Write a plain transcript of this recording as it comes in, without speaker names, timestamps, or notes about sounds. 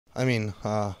I mean,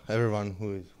 everyone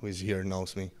who is here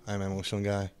knows me. I'm an emotional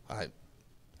guy.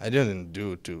 I didn't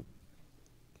do it to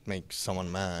make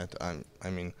someone mad. I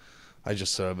mean, I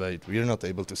just celebrate. We're not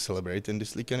able to celebrate in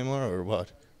this league anymore, or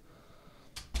what?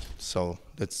 So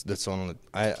that's only.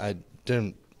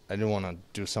 Didn't I didn't want to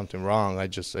do something wrong. I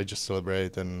just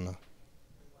celebrate, and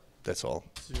that's all.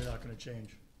 So you're not going to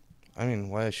change. I mean,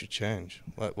 why I should change?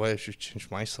 Why I should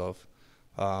change myself?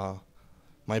 Uh,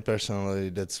 my personality.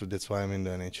 That's why I'm in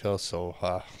the NHL. So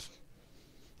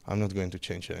I'm not going to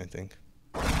change anything.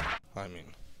 I mean,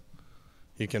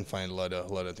 you can find a lot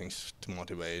of things to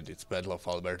motivate. It's Battle of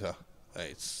Alberta.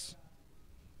 It's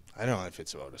I don't know if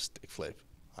it's about a stick flip.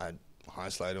 I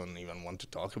honestly I don't even want to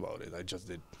talk about it. I just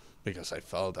did because I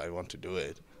felt I want to do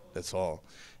it. That's all.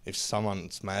 If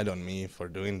someone's mad on me for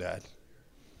doing that,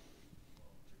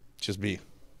 just be,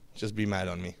 just be mad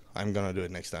on me. I'm gonna do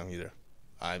it next time either.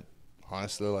 I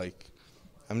honestly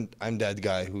I'm that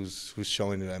guy who's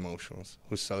showing the emotions,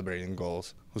 who's celebrating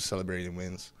goals, who's celebrating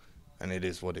wins, and it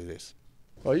is what it is.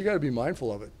 Well, you got to be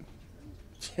mindful of it.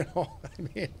 I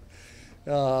mean,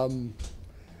 um,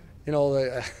 you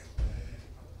know,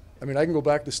 I mean, I can go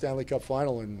back to the Stanley Cup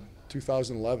final in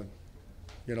 2011,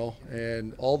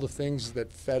 and all the things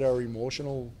that fed our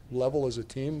emotional level as a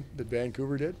team that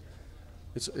Vancouver did.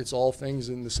 It's all things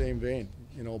in the same vein.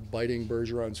 Biting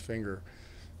Bergeron's finger.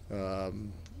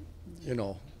 Um, you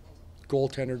know,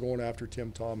 goaltender going after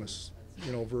Tim Thomas.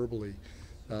 Verbally,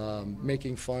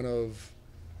 making fun of.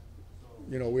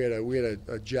 We had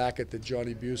a jacket that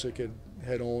Johnny Busick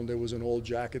had owned. It was an old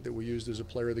jacket that we used as a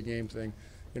player of the game thing.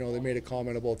 They made a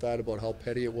comment about that, about how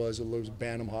petty it was. It was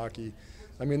Bantam hockey.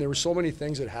 I mean, there were so many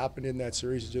things that happened in that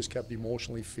series that just kept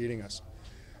emotionally feeding us.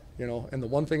 And the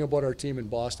one thing about our team in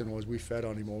Boston was we fed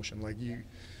on emotion.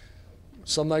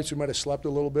 Some nights we might have slept a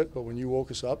little bit, but when you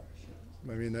woke us up,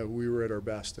 I mean, that we were at our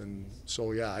best. And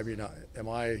so, yeah, I mean,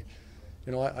 I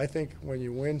think when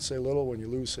you win, say little. When you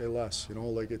lose, say less.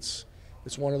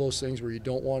 It's one of those things where you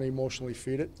don't want to emotionally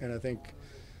feed it, and I think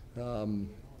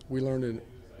we learned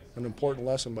an important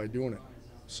lesson by doing it.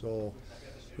 So,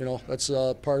 that's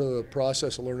part of the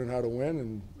process of learning how to win,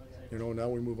 and now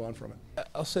we move on from it.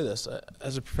 I'll say this: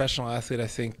 as a professional athlete, I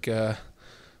think you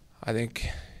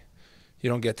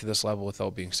don't get to this level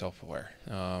without being self-aware.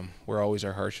 We're always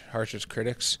our harshest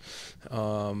critics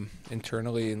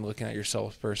internally, and looking at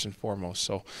yourself first and foremost.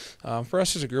 So, for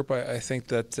us as a group, I think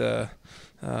that.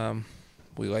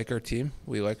 We like our team,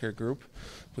 we like our group,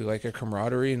 we like our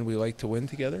camaraderie, and we like to win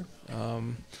together.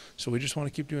 So we just want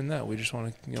to keep doing that. We just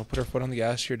want to, put our foot on the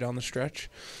gas here down the stretch.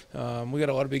 We got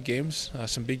a lot of big games,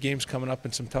 some big games coming up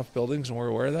in some tough buildings, and we're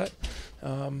aware of that.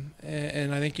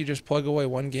 And I think you just plug away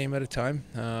one game at a time,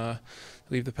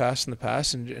 leave the past in the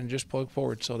past, and just plug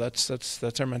forward. So that's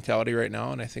our mentality right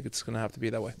now, and I think it's going to have to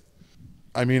be that way.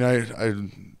 I mean, I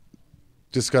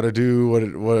just got to do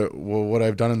what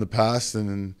I've done in the past,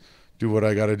 and do what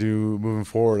I got to do moving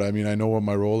forward. I mean, I know what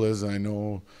my role is, and I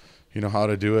know, how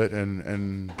to do it,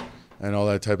 and all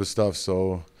that type of stuff.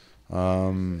 So,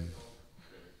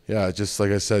 yeah, just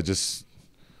like I said, just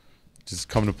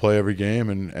come to play every game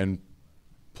and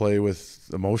play with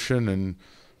emotion. And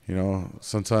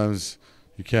sometimes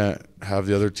you can't have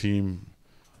the other team,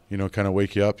 kind of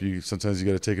wake you up. Sometimes you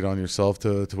got to take it on yourself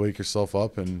to wake yourself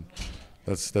up, and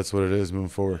that's what it is moving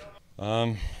forward.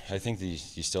 I think that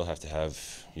you still have to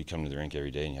you come to the rink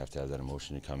every day, and you have to have that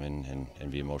emotion to come in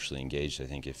and be emotionally engaged. I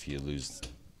think if you lose,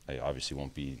 I obviously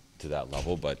won't be to that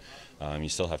level, but you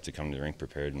still have to come to the rink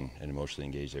prepared and emotionally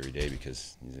engaged every day,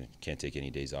 because you can't take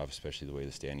any days off, especially the way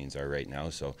the standings are right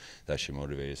now. So that should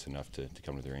motivate us enough to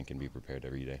come to the rink and be prepared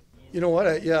every day. You know what?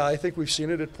 I think we've seen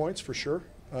it at points for sure.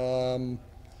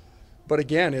 But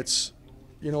again, it's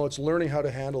learning how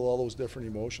to handle all those different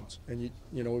emotions. And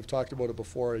we've talked about it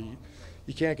before.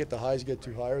 You can't get the highs get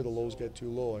too high or the lows get too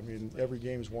low. I mean, every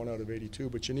game is 1 out of 82,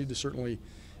 but you need to certainly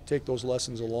take those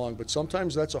lessons along. But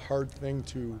sometimes that's a hard thing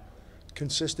to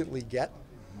consistently get.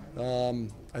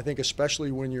 I think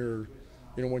especially when you're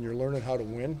learning how to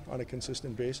win on a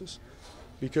consistent basis,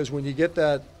 because when you get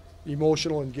that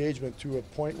emotional engagement to a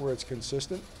point where it's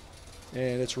consistent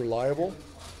and it's reliable,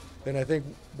 then I think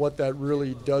what that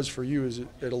really does for you is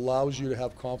it allows you to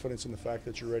have confidence in the fact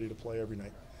that you're ready to play every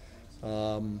night.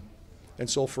 And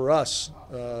so for us,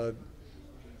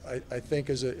 I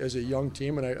think as a young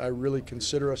team, and I really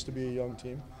consider us to be a young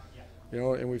team,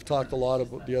 and we've talked a lot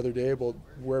about the other day about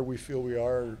where we feel we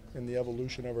are in the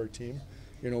evolution of our team.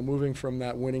 Moving from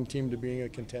that winning team to being a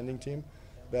contending team,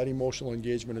 that emotional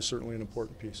engagement is certainly an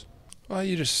important piece. Well,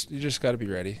 you just got to be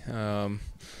ready.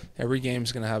 Every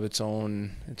game's going to have its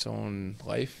own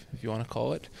life, if you want to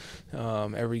call it.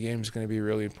 Every game's going to be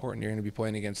really important. You're going to be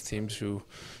playing against teams who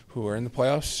are in the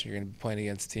playoffs. You're going to be playing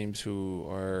against teams who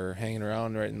are hanging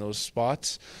around right in those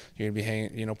spots. You're going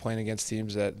to be playing against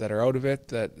teams that are out of it,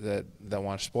 that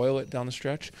want to spoil it down the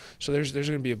stretch. So there's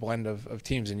going to be a blend of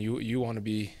teams, and you want to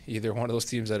be either one of those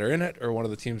teams that are in it or one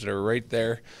of the teams that are right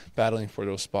there battling for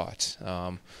those spots.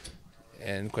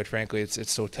 And quite frankly,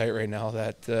 it's so tight right now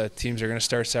that teams are going to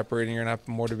start separating. You're going to have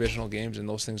more divisional games, and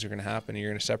those things are going to happen. And you're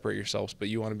going to separate yourselves, but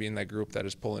you want to be in that group that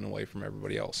is pulling away from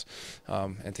everybody else.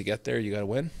 And to get there, you got to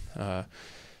win. I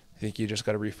think you just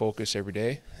got to refocus every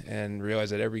day and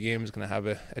realize that every game is going to have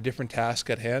a different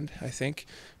task at hand, I think,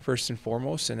 first and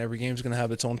foremost. And every game is going to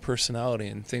have its own personality,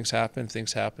 and things happen.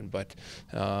 But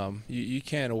you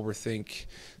can't overthink,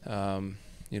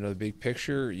 the big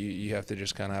picture. You have to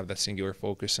just kind of have that singular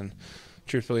focus. And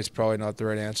truthfully, it's probably not the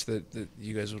right answer that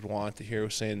you guys would want to hear,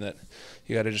 saying that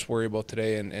you got to just worry about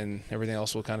today and everything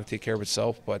else will kind of take care of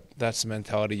itself. But that's the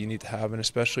mentality you need to have, and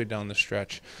especially down the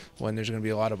stretch when there's going to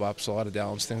be a lot of ups, a lot of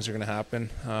downs, things are going to happen.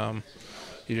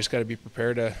 You just got to be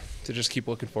prepared to just keep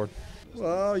looking forward.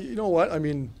 Well, you know what? I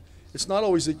mean, it's not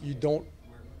always that you don't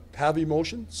have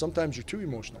emotion. Sometimes you're too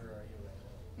emotional.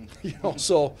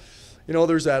 So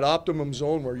there's that optimum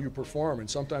zone where you perform, and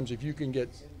sometimes if you can get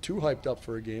too hyped up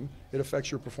for a game, it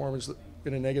affects your performance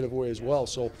in a negative way as well.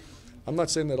 So I'm not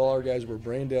saying that all our guys were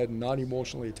brain dead and not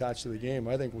emotionally attached to the game.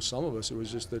 I think with some of us it was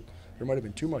just that there might have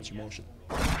been too much emotion.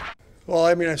 Well,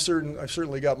 I mean, I've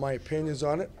certainly got my opinions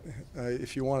on it.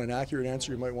 If you want an accurate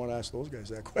answer, you might want to ask those guys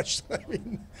that question. I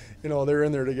mean, they're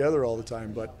in there together all the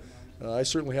time, but I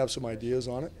certainly have some ideas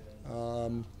on it.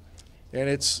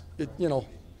 And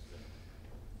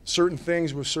certain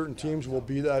things with certain teams will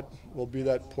be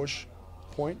that push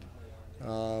point,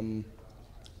 and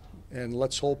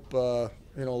let's hope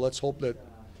that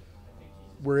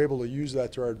we're able to use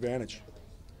that to our advantage,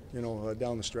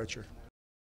 down the stretch here.